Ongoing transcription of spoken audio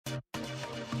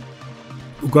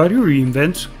Bugatti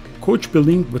reinvents coach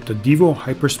building with the Divo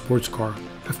hyper sports car.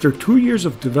 After 2 years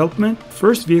of development,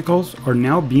 first vehicles are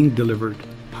now being delivered.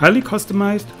 Highly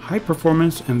customized, high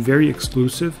performance, and very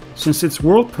exclusive, since its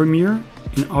world premiere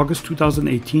in August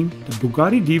 2018, the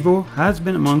Bugatti Divo has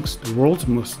been amongst the world's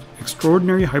most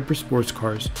extraordinary hypersports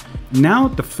cars. Now,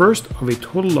 the first of a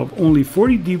total of only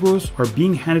 40 Divos are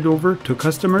being handed over to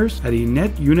customers at a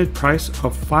net unit price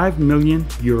of 5 million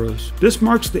euros. This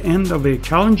marks the end of a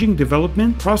challenging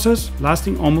development process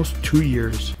lasting almost 2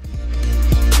 years.